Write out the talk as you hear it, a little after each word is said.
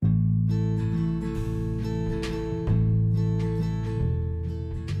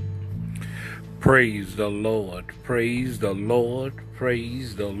Praise the Lord, praise the Lord,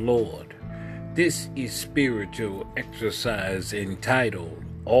 praise the Lord. This is spiritual exercise entitled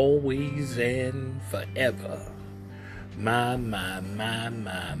Always and Forever. My,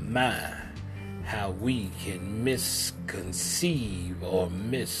 how we can misconceive or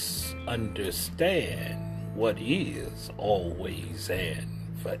misunderstand what is always and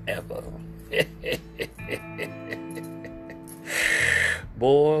forever.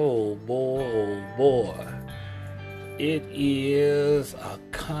 Boy, oh boy, oh boy. It is a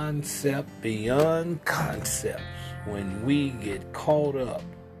concept beyond concepts when we get caught up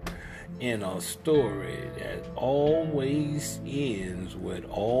in a story that always ends with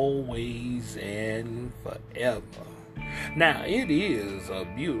always and forever. Now, it is a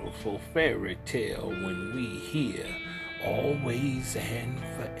beautiful fairy tale when we hear always and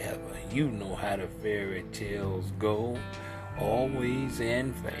forever. You know how the fairy tales go. Always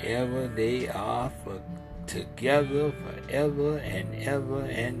and forever, they are together forever and ever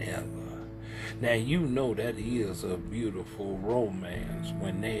and ever. Now you know that is a beautiful romance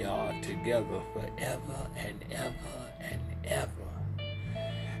when they are together forever and ever and ever.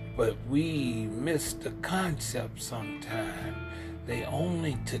 But we miss the concept sometimes. They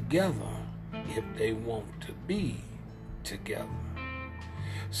only together if they want to be together.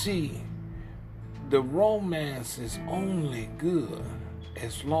 See, the romance is only good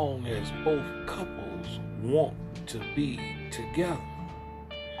as long as both couples want to be together.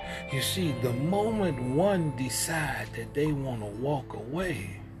 You see, the moment one decides that they want to walk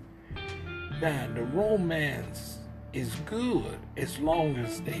away, now the romance is good as long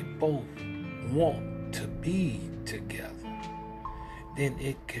as they both want to be together. Then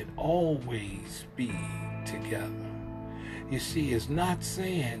it could always be together. You see, it's not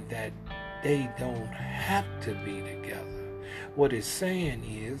saying that they don't have to be together. What it's saying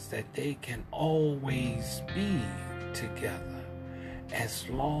is that they can always be together as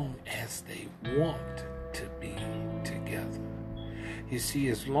long as they want to be together. You see,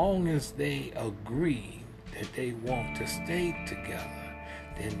 as long as they agree that they want to stay together,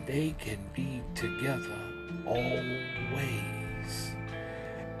 then they can be together always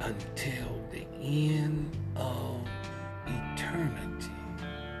until the end of eternity.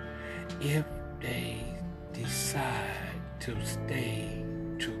 If they decide to stay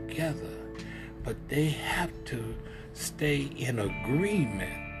together, but they have to stay in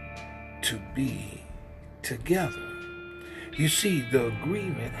agreement to be together. You see, the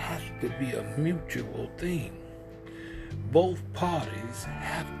agreement has to be a mutual thing. Both parties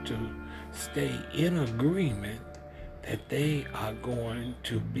have to stay in agreement that they are going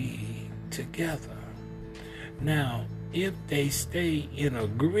to be together. Now, if they stay in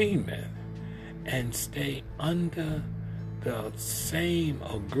agreement and stay under the same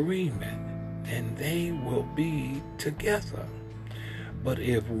agreement, then they will be together. But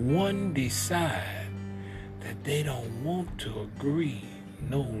if one decides that they don't want to agree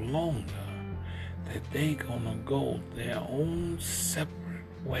no longer, that they gonna go their own separate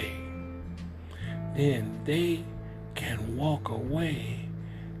way, then they can walk away.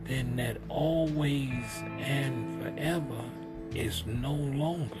 Then that always and forever is no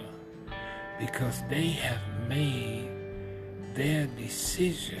longer, because they have made their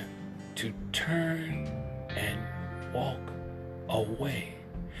decision to turn and walk away,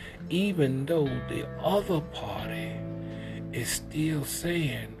 even though the other party is still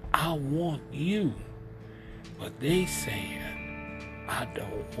saying, I want you, but they saying, I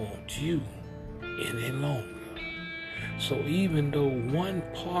don't want you any longer. So even though one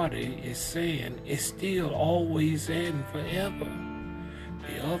party is saying it's still always and forever,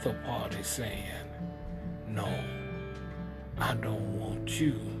 the other party saying, no, I don't want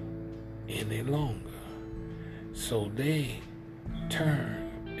you any longer. So they turn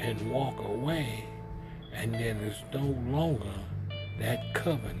and walk away, and then there's no longer that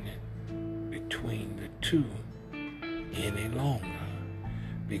covenant between the two any longer,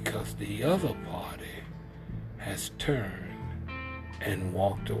 because the other party has turned and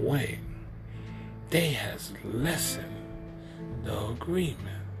walked away. They has lessened the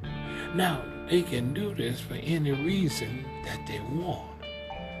agreement. Now, they can do this for any reason that they want.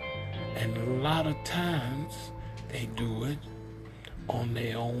 And a lot of times, they do it on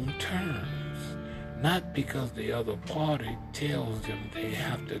their own terms. Not because the other party tells them they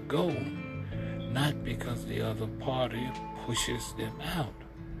have to go. Not because the other party pushes them out.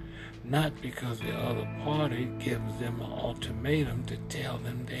 Not because the other party gives them an ultimatum to tell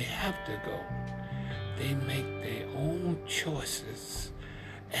them they have to go. They make their own choices,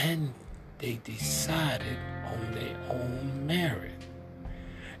 and they decided on their own merit.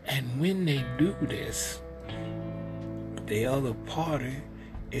 And when they do this, the other party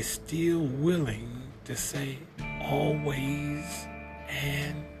is still willing to say always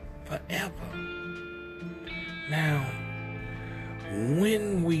and forever. Now,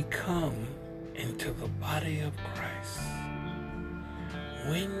 when we come into the body of Christ,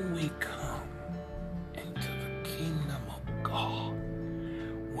 when we come into the kingdom of God,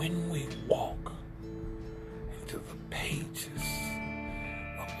 when we walk into the pages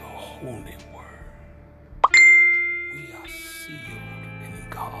of the Holy Word, we are sealed in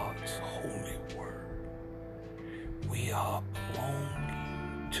God's holy word. We are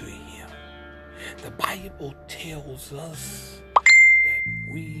belonging to Him. The Bible tells us that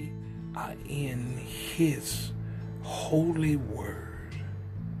we are in His holy word.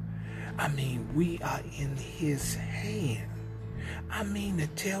 I mean, we are in His hand. I mean to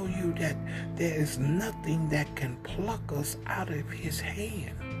tell you that there is nothing that can pluck us out of His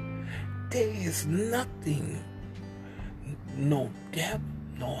hand. There is nothing, no depth,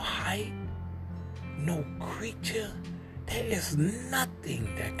 no height, no creature. There is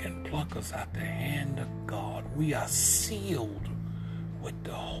nothing that can pluck us out the hand of God. We are sealed with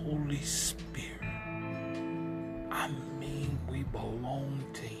the Holy Spirit. I mean, we belong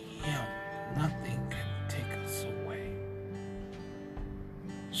to Him. Nothing can take us away.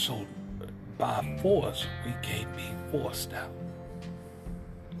 So by force, we can't be forced out.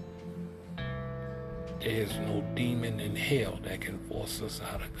 There's no demon in hell that can force us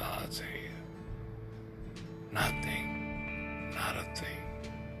out of God's hand. Nothing, not a thing.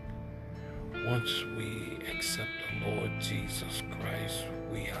 Once we accept the Lord Jesus Christ,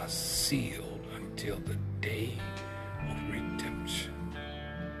 we are sealed until the day of redemption.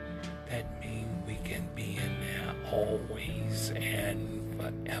 That means we can be in there always and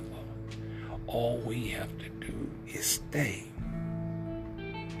forever. All we have to do is stay.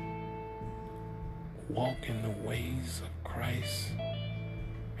 Walk in the ways of Christ,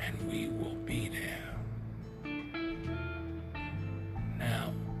 and we will be there.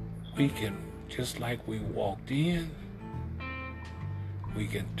 Now, we can, just like we walked in, we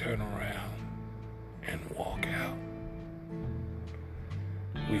can turn around and walk out.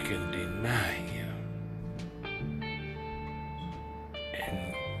 We can deny Him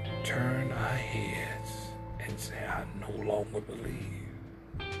and turn our heads and say, I no longer believe.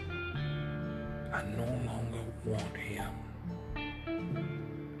 I no longer want Him.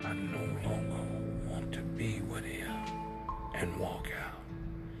 I no longer want to be with Him, and walk out.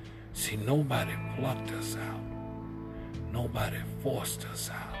 See, nobody plucked us out. Nobody forced us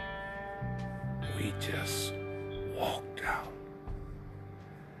out. We just walked out.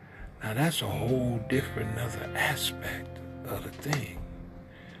 Now that's a whole different other aspect of the thing.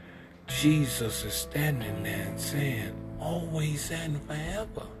 Jesus is standing there and saying, always and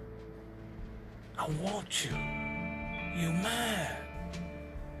forever. I want you. You mine.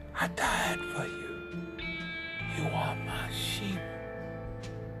 I died for you. You are my sheep.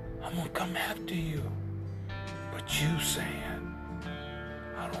 I'm going to come after you. But you saying,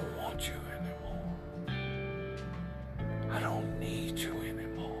 I don't want you anymore. I don't need you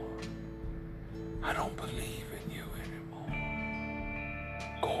anymore. I don't believe in you anymore.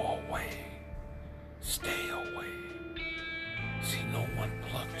 Go away. Stay away. See, no one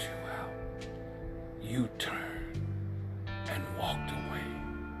plucked you out. You turned and walked away.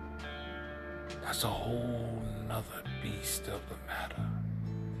 That's a whole nother beast of the matter.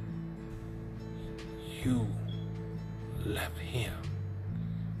 You left Him.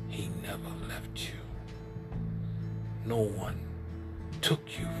 He never left you. No one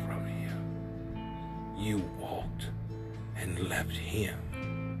took you from Him. You walked and left Him.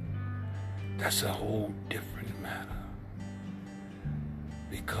 That's a whole different matter.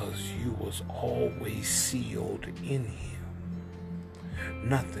 Because you was always sealed in Him.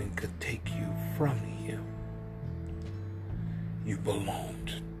 Nothing could take you from Him. You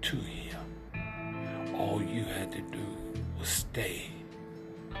belonged to Him. All you had to do was stay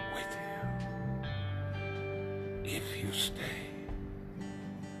with Him. If you stay,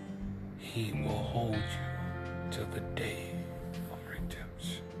 He will hold you to the day of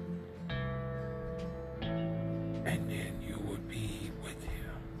redemption. And then you will be with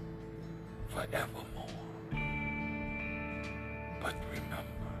Him forevermore. But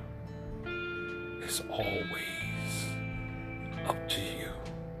remember, it's always up to you.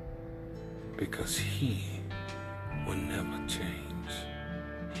 Because He will never change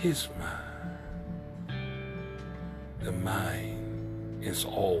His mind. The mind is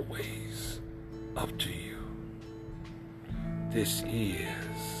always up to you. This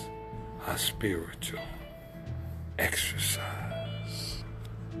is our spiritual exercise.